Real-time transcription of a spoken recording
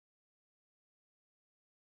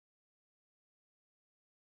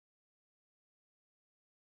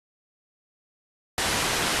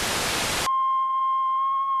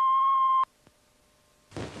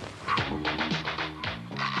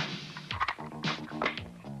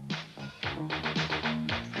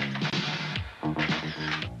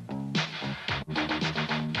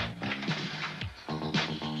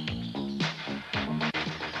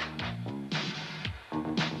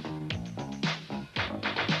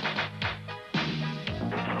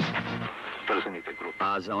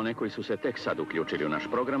A za one koji su se tek sad uključili u naš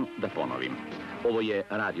program, da ponovim. Ovo je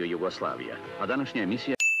Radio Jugoslavija, a današnja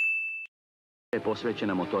emisija je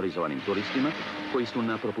posvećena motorizovanim turistima koji su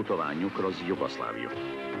na proputovanju kroz Jugoslaviju.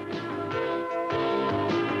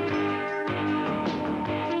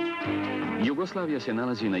 Jugoslavija se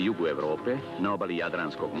nalazi na jugu Evrope, na obali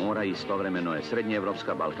Jadranskog mora i istovremeno je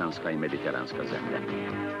srednjeevropska, balkanska i mediteranska zemlja.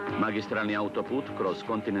 Magistralni autoput kroz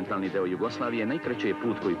kontinentalni deo Jugoslavije najkraći je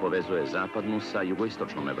put koji povezuje zapadnu sa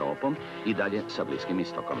jugoistočnom Evropom i dalje sa Bliskim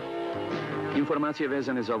istokom. Informacije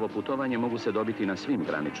vezane za ovo putovanje mogu se dobiti na svim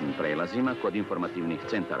graničnim prelazima kod informativnih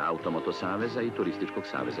centara Automoto saveza i Turističkog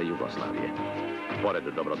saveza Jugoslavije. Pored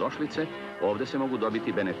dobrodošlice, ovdje se mogu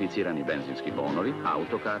dobiti beneficirani benzinski bonovi,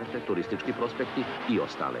 autokarte, turistički prospekti i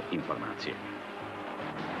ostale informacije.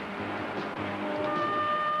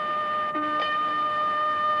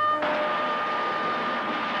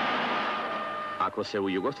 Ako se u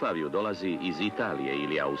Jugoslaviju dolazi iz Italije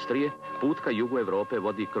ili Austrije, put ka jugu Evrope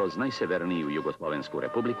vodi kroz najseverniju Jugoslovensku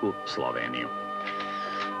republiku, Sloveniju.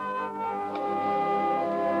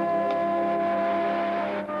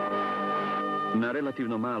 Na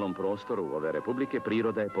relativno malom prostoru ove republike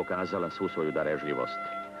priroda je pokazala svu svoju darežljivost.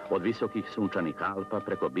 Od visokih sunčanih Alpa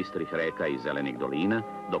preko bistrih reka i zelenih dolina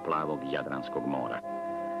do plavog Jadranskog mora.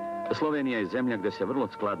 Slovenija je zemlja gdje se vrlo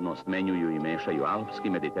skladno smenjuju i mešaju alpski,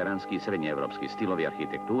 mediteranski i srednjeevropski stilovi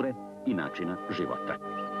arhitekture i načina života.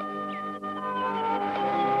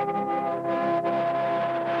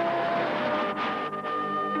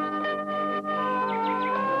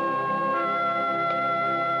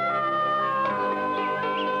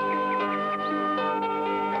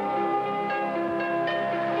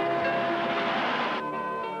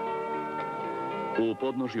 U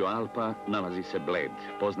podnožju Alpa nalazi se Bled,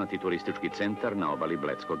 poznati turistički centar na obali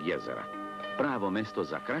Bledskog jezera. Pravo mesto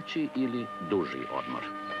za kraći ili duži odmor.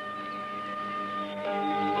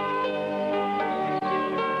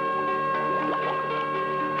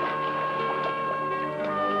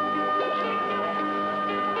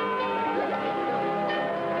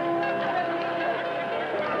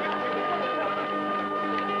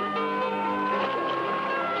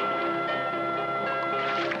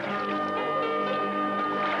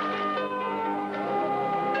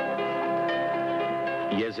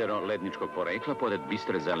 Jezero ledničkog porekla, pored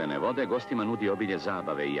bistre zelene vode, gostima nudi obilje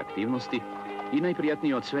zabave i aktivnosti i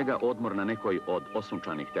najprijatniji od svega odmor na nekoj od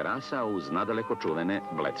osunčanih terasa uz nadaleko čuvene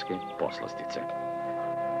bledske poslastice.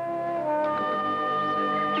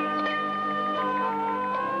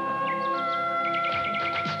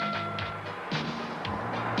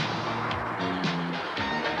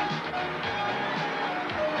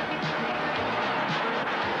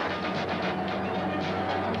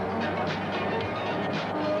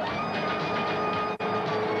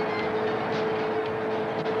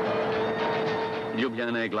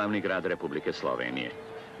 Ljubljana je glavni grad Republike Slovenije.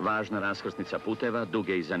 Važna raskrsnica puteva,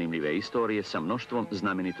 duge i zanimljive istorije sa mnoštvom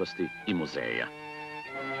znamenitosti i muzeja.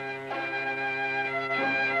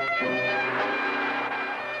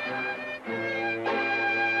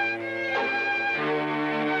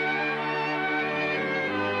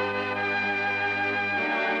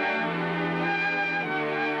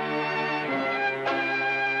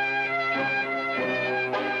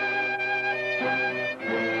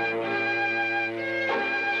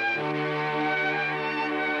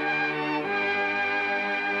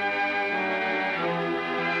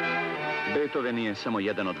 Beethoven je samo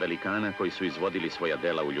jedan od velikana koji su izvodili svoja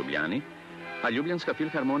dela u Ljubljani, a Ljubljanska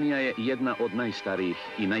filharmonija je jedna od najstarijih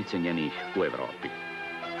i najcenjenijih u Evropi.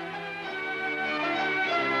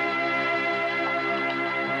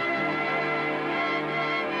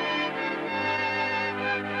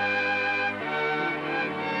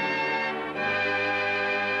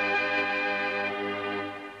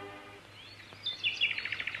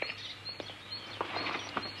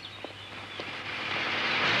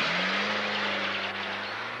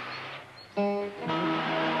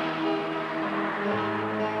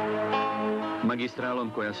 Magistralom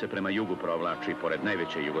koja se prema jugu provlači pored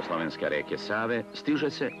najveće jugoslovenske reke Save, stiže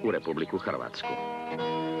se u Republiku Hrvatsku.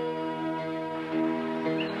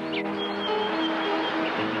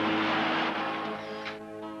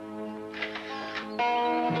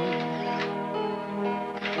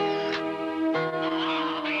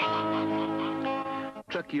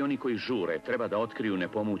 Čak i oni koji žure treba da otkriju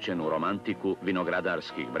nepomućenu romantiku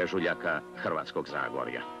vinogradarskih brežuljaka Hrvatskog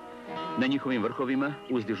Zagorja. Na njihovim vrhovima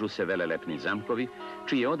uzdižu se velelepni zamkovi,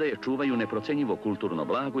 čije odaje čuvaju neprocenjivo kulturno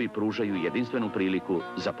blago i pružaju jedinstvenu priliku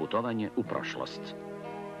za putovanje u prošlost.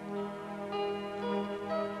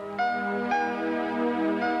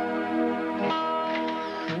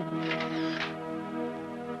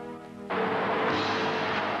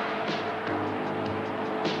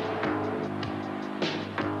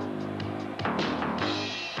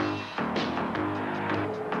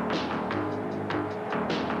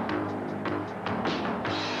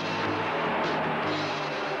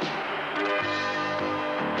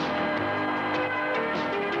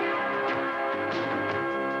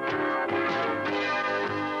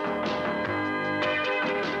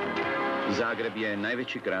 Zagreb je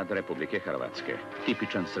najveći grad Republike Hrvatske.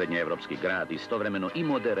 Tipičan srednjeevropski grad, istovremeno i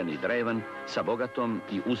modern i drevan, sa bogatom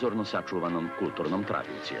i uzorno sačuvanom kulturnom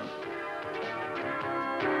tradicijom.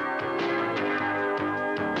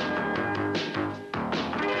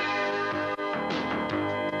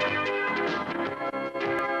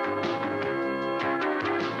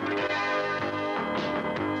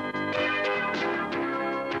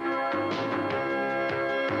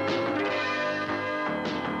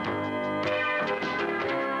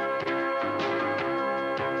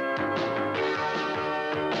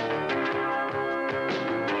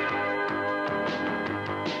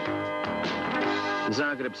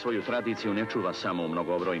 Zagreb svoju tradiciju ne čuva samo u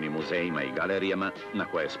mnogobrojnim muzejima i galerijama, na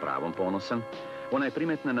koje je s pravom ponosan. Ona je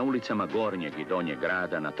primetna na ulicama gornjeg i donjeg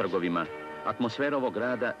grada, na trgovima. Atmosfera ovog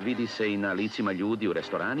grada vidi se i na licima ljudi u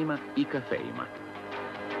restoranima i kafejima.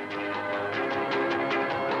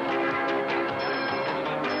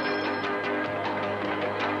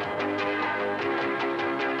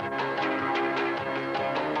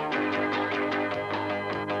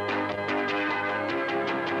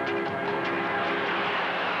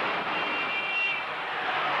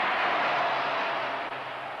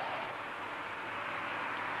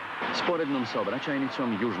 Sporednom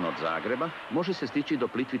saobraćajnicom južno od Zagreba može se stići do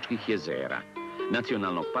Plitvičkih jezera,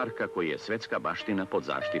 nacionalnog parka koji je svetska baština pod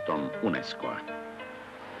zaštitom UNESCO-a.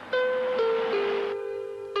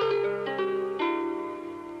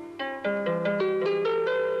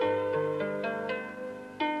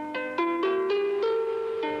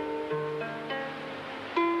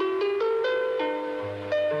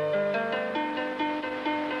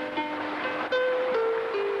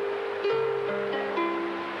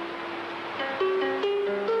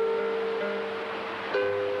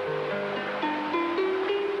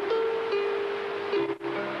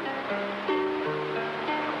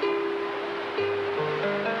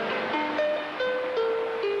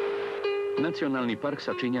 Nacionalni park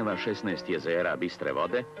sačinjava 16 jezera bistre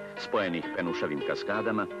vode, spojenih penušavim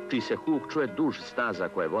kaskadama, čiji se huk čuje duž staza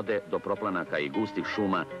koje vode do proplanaka i gustih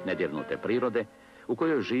šuma nedjernute prirode, u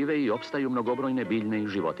kojoj žive i opstaju mnogobrojne biljne i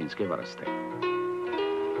životinjske vrste.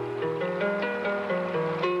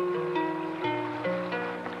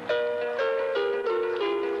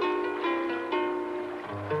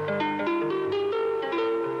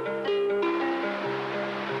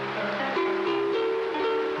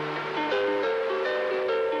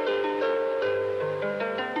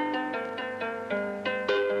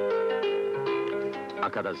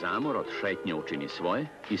 Kada zamor od šetnje učini svoje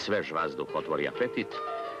i svež vazduh otvori apetit,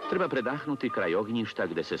 treba predahnuti kraj ognjišta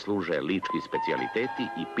gde se služe lički specijaliteti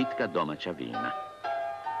i pitka domaća vina.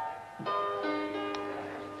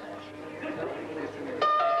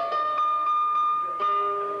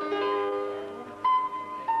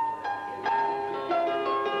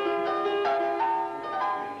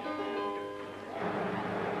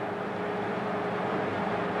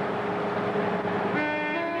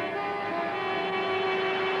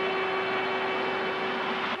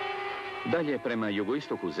 Dalje, prema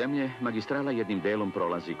jugoistoku zemlje, magistrala jednim delom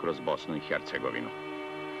prolazi kroz Bosnu i Hercegovinu.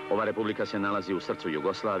 Ova republika se nalazi u srcu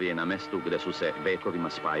Jugoslavije, na mestu gde su se vekovima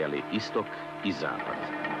spajali istok i zapad.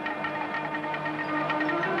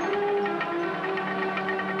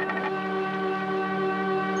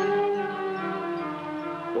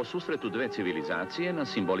 O susretu dve civilizacije na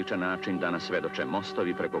simboličan način danas svedoče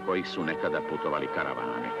mostovi preko kojih su nekada putovali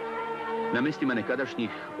karavani. Na mestima nekadašnjih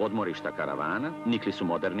odmorišta karavana nikli su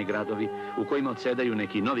moderni gradovi u kojima odsedaju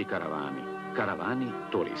neki novi karavani, karavani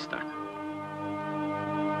turista.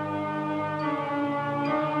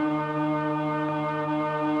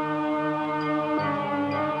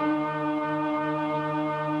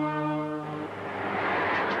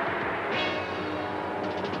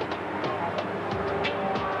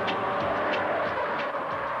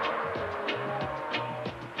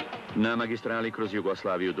 Na magistrali kroz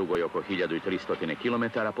Jugoslaviju dugoj oko 1300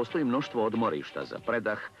 km postoji mnoštvo odmorišta za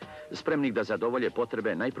predah, spremnih da zadovolje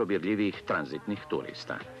potrebe najprobirljivijih tranzitnih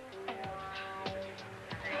turista.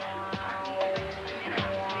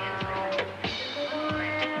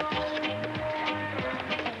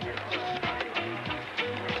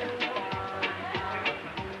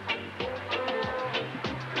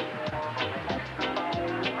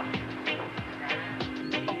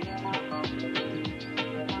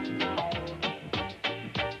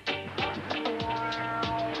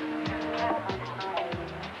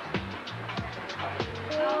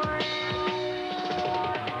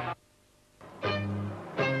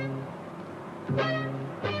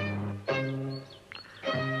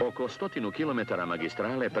 Oko 100 kilometara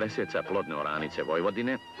magistrale presjeca plodne oranice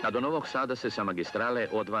Vojvodine, a do Novog Sada se sa magistrale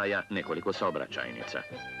odvaja nekoliko saobraćajnica.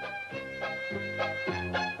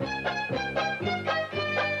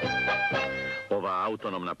 Ova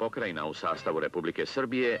autonomna pokrajina u sastavu Republike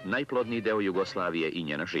Srbije najplodniji deo Jugoslavije i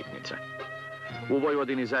njena žitnica. U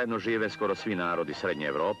Vojvodini zajedno žive skoro svi narodi Srednje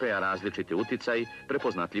Evrope, a različiti uticaji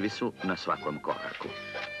prepoznatljivi su na svakom koraku.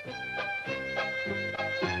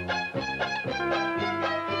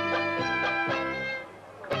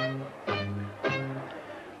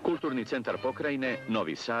 Kulturni centar pokrajine,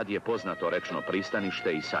 Novi Sad, je poznato rečno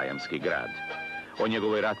pristanište i sajamski grad. O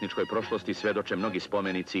njegovoj ratničkoj prošlosti svedoče mnogi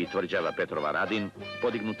spomenici i tvrđava Petrova Radin,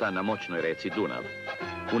 podignuta na moćnoj reci Dunav.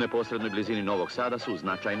 U neposrednoj blizini Novog Sada su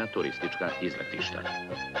značajna turistička izletišta.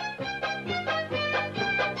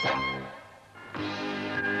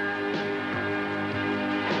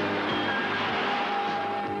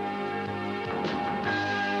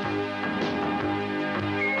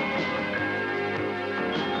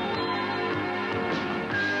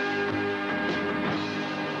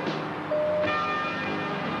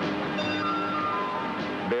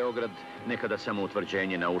 Beograd, nekada samo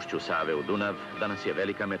utvrđenje na ušću Save u Dunav, danas je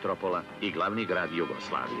velika metropola i glavni grad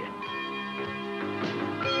Jugoslavije.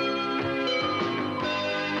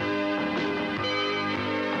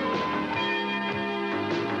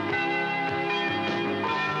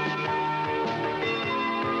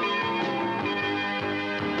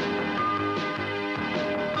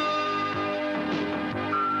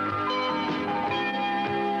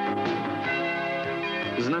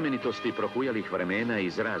 Znamenitosti prohujalih vremena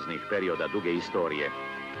iz raznih perioda duge istorije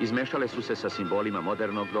izmešale su se sa simbolima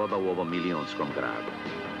modernog doba u ovom milionskom gradu.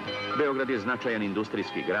 Beograd je značajan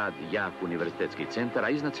industrijski grad, jak univerzitetski centar, a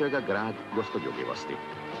iznad svega grad gostoljubivosti.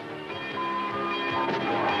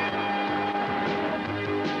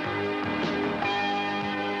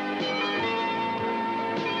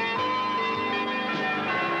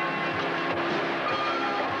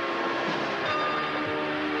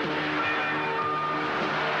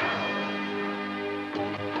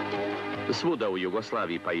 Svuda u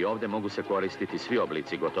Jugoslaviji, pa i ovdje, mogu se koristiti svi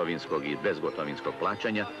oblici gotovinskog i bezgotovinskog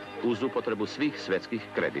plaćanja uz upotrebu svih svetskih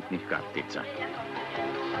kreditnih kartica.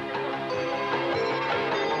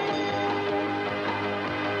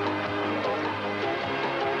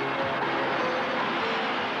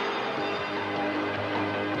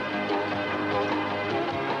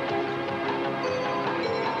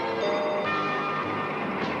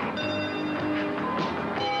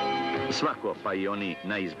 Svako, pa i oni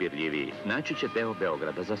najizbirljiviji, naći će deo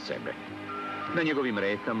Beograda za sebe. Na njegovim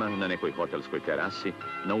rekama, na nekoj hotelskoj terasi,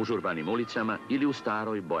 na užurbanim ulicama ili u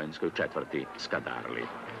staroj boemskoj četvrti Skadarli.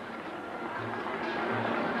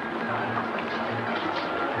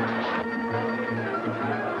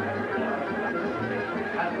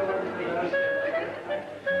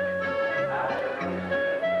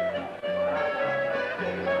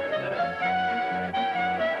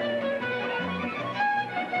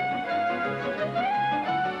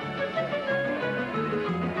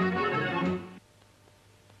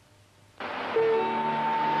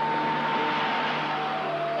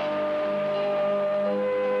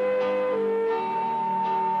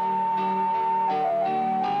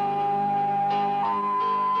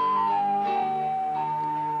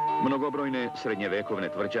 Mnogobrojne srednjevekovne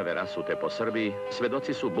tvrđave rasute po Srbiji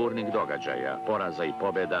svedoci su burnih događaja, poraza i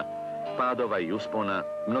pobjeda, padova i uspona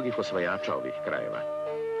mnogih osvajača ovih krajeva.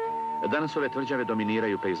 Danas ove tvrđave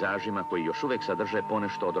dominiraju pejzažima koji još uvek sadrže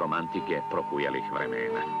ponešto od romantike prohujalih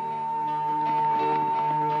vremena.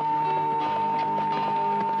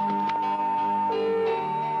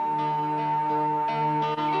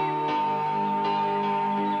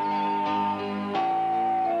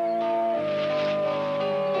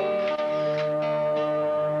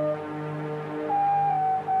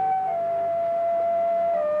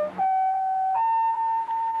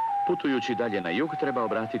 Putujući dalje na jug, treba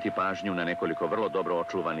obratiti pažnju na nekoliko vrlo dobro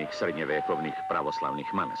očuvanih srednjevekovnih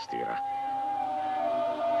pravoslavnih manastira.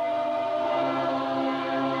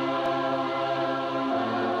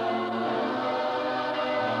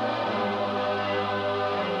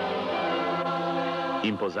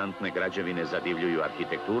 Impozantne građevine zadivljuju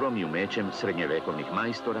arhitekturom i umećem srednjevekovnih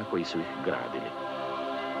majstora koji su ih gradili.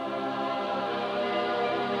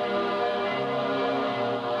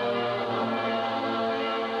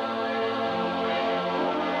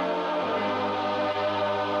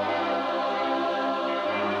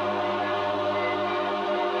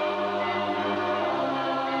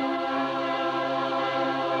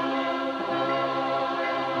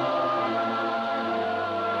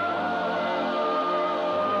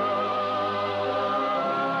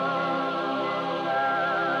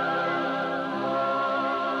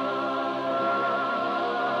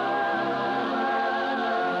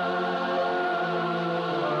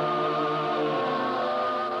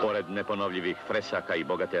 Pored neponovljivih fresaka i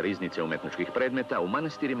bogate riznice umetničkih predmeta, u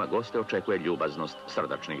manastirima goste očekuje ljubaznost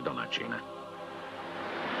srdačnih domaćina.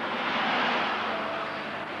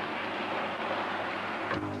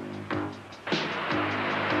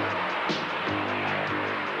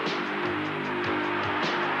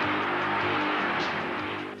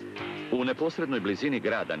 U neposrednoj blizini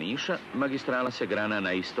grada Niša magistrala se grana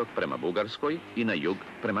na istok prema Bugarskoj i na jug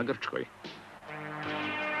prema Grčkoj.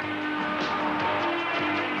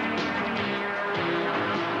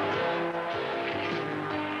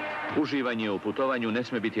 Uživanje u putovanju ne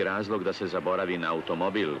sme biti razlog da se zaboravi na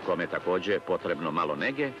automobil, kome također potrebno malo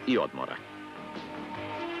nege i odmora.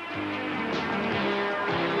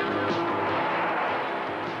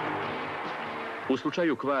 U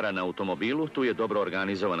slučaju kvara na automobilu, tu je dobro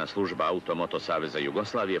organizovana služba Auto-Moto Saveza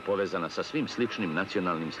Jugoslavije povezana sa svim sličnim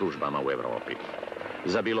nacionalnim službama u Evropi.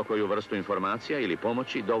 Za bilo koju vrstu informacija ili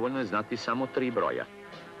pomoći dovoljno je znati samo 3 broja.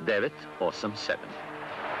 987.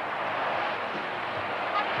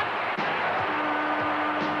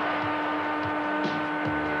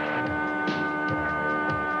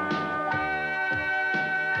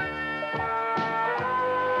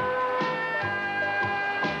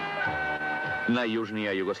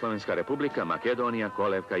 Najjužnija Jugoslovenska republika, Makedonija,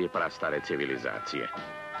 kolevka je prastare civilizacije.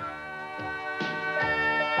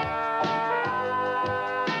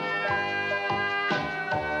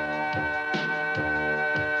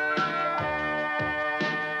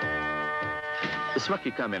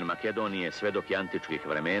 Svaki kamen Makedonije svedok je antičkih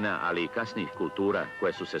vremena, ali i kasnijih kultura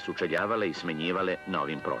koje su se sučeljavale i smenjivale na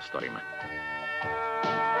ovim prostorima.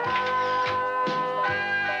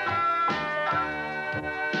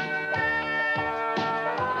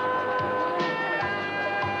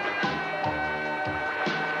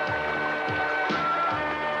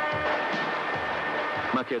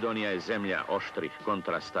 Makedonija je zemlja oštrih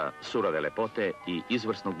kontrasta, surove lepote i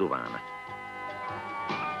izvrsnog duvana.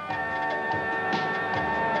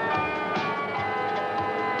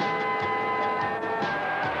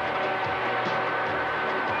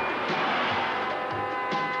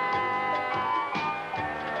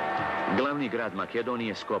 Glavni grad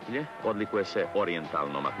Makedonije, Skoplje, odlikuje se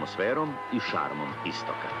orijentalnom atmosferom i šarmom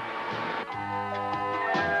istoka.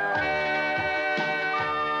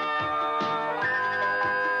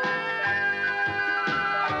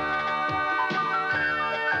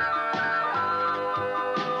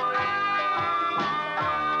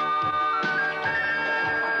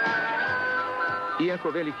 Iako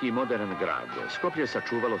veliki i modern grad, Skoplje je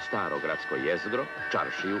sačuvalo staro gradsko jezgro,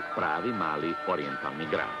 čaršiju, pravi mali orijentalni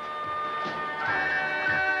grad.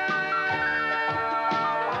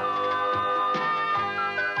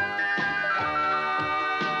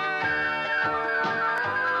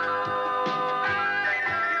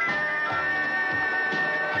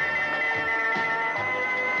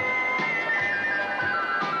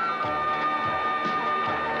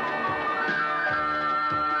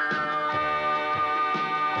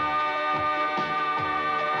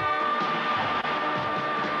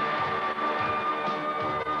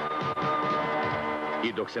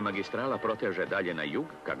 Dok se magistrala proteže dalje na jug,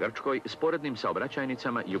 ka Grčkoj, sporednim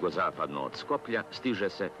saobraćajnicama jugozapadno od Skoplja stiže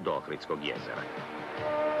se do Ohridskog jezera.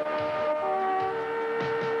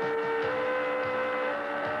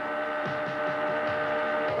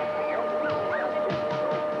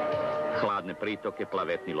 Hladne pritoke,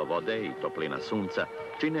 plavetnilo vode i toplina sunca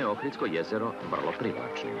čine Ohridsko jezero vrlo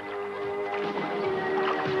privlačnim.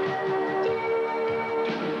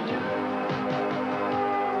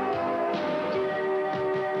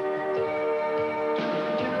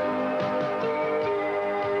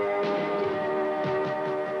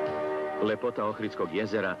 Lepota Ohridskog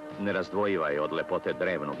jezera nerazdvojiva je od lepote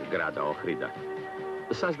drevnog grada Ohrida.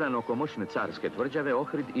 Sazdan oko moćne carske tvrđave,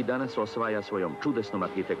 Ohrid i danas osvaja svojom čudesnom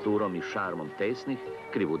arhitekturom i šarmom tesnih,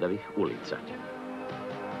 krivudavih ulica.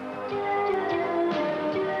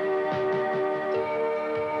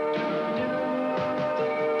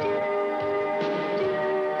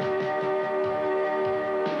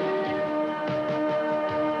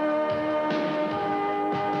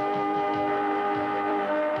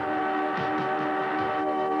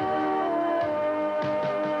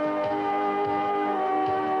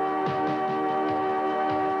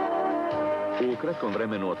 U kratkom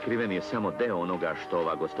vremenu otkriven je samo deo onoga što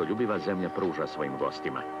ova gostoljubiva zemlja pruža svojim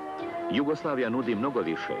gostima. Jugoslavija nudi mnogo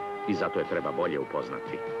više i zato je treba bolje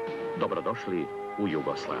upoznati. Dobrodošli u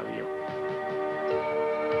Jugoslaviju.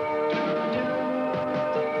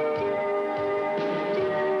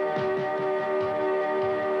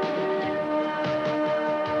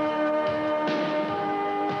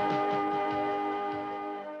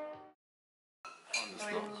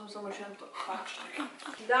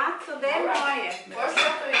 Da, Aco, gde je moje?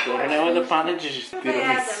 Dobro, nemoj da paneđiš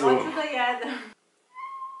tiramisu. Hoću da jedem.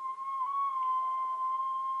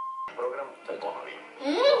 Program Ponovi.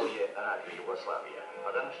 Ovo je Radio Jugoslavija,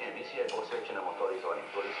 a današnja emisija je posvećena motorizovanim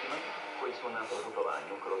turistima koji su na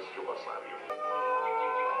putovanju kroz Jugoslaviju.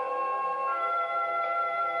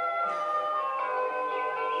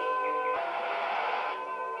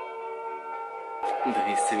 Da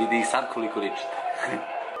mi se vidi i sad koliko ličite.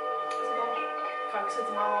 Kako se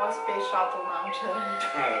ti malo ova space shuttle naučila?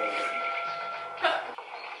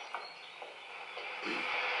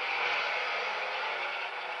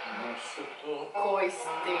 Može to... Koji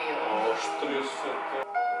stil? Oštrio se to.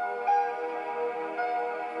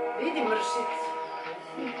 Vidi mršicu.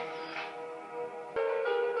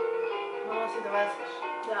 Malo si da vezaš?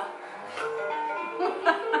 Da.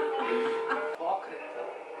 Pokreta.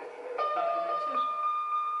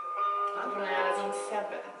 Dobro, ja ne znam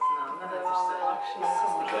sebe. Znam da ne znaš se lakše.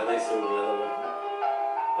 Gledaj se u gledalo.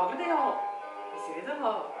 Pogledaj ovo. Jesi videla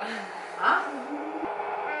ovo? A?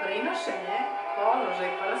 Prinošenje,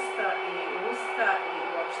 položaj prsta i usta i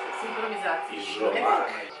uopšte sinhronizacija. I žova.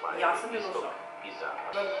 Ja sam bila u žovu.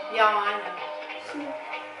 Ja, Anja.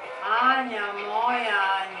 Anja, moja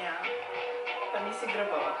Anja. Pa nisi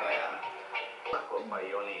grbava kao ja. Tako pa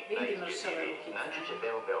i oni najizbježniji naći će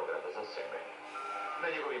deo Beograda za sebe. Na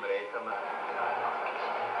njegovim rekama...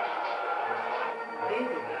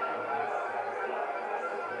 Vidi ga.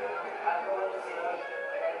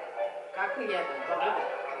 Kako jedan, pogledaj.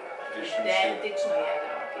 Identično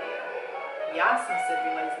jedan ti je. Ja sam se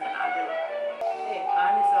bila iznenadila.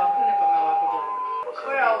 Anja se okrene pa me ovako gleda.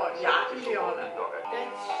 Ko je ovo? Ja ili ona?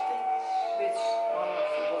 Teć. Vidiš, ono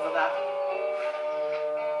su po zadatku.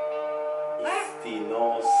 Isti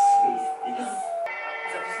nos.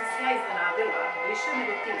 Zato sam se ja iznenadila, više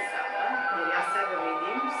nego ti sada, jer ja sebe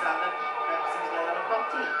vidim sada kako sam izgledala kao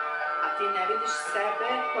ti. A ti ne vidiš sebe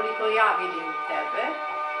koliko ja vidim tebe,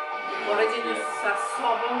 u poređenju sa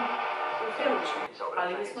sobom u filmu.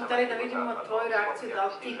 Ali mi smo hteli da vidimo tvoju reakciju, da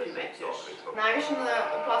li ti primećuješ. Najviše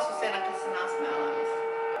na plasu scena kad se nasmejala, mislim.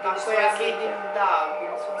 Kako ja vidim, Da,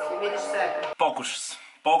 bilo sam sliku. vidiš sebe.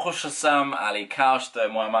 Pokušao sam, ali kao što je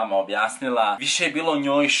moja mama objasnila, više je bilo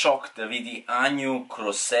njoj šok da vidi Anju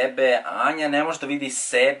kroz sebe. Anja ne može da vidi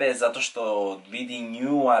sebe zato što vidi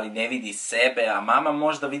nju, ali ne vidi sebe, a mama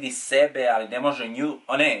može da vidi sebe, ali ne može nju,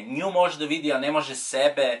 nju može da vidi, ali ne može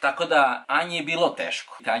sebe. Tako da Anji je bilo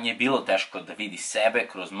teško. Anji je bilo teško da vidi sebe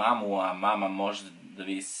kroz mamu, a mama može da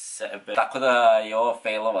vidi sebe. Tako da je ovo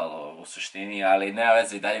failovalo u suštini, ali nema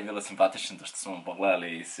veze, i dalje je bilo simpatično to što smo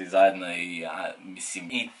pogledali svi zajedno i mislim,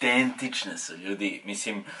 identične su ljudi.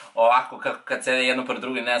 Mislim, ovako kad sede jedno pored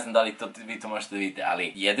druge, ne znam da li vi to možete da vidite,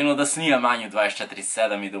 ali jedino da snimam Anju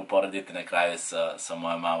 24/7 i da uporedite na kraju sa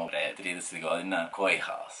mojom mamom pre 30 godina, koji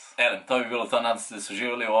haos. To bi bilo to, nadam se da su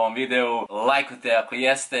uživali u ovom videu. Lajkujte ako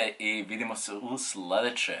jeste i vidimo se u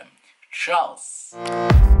sledećem. Ćao!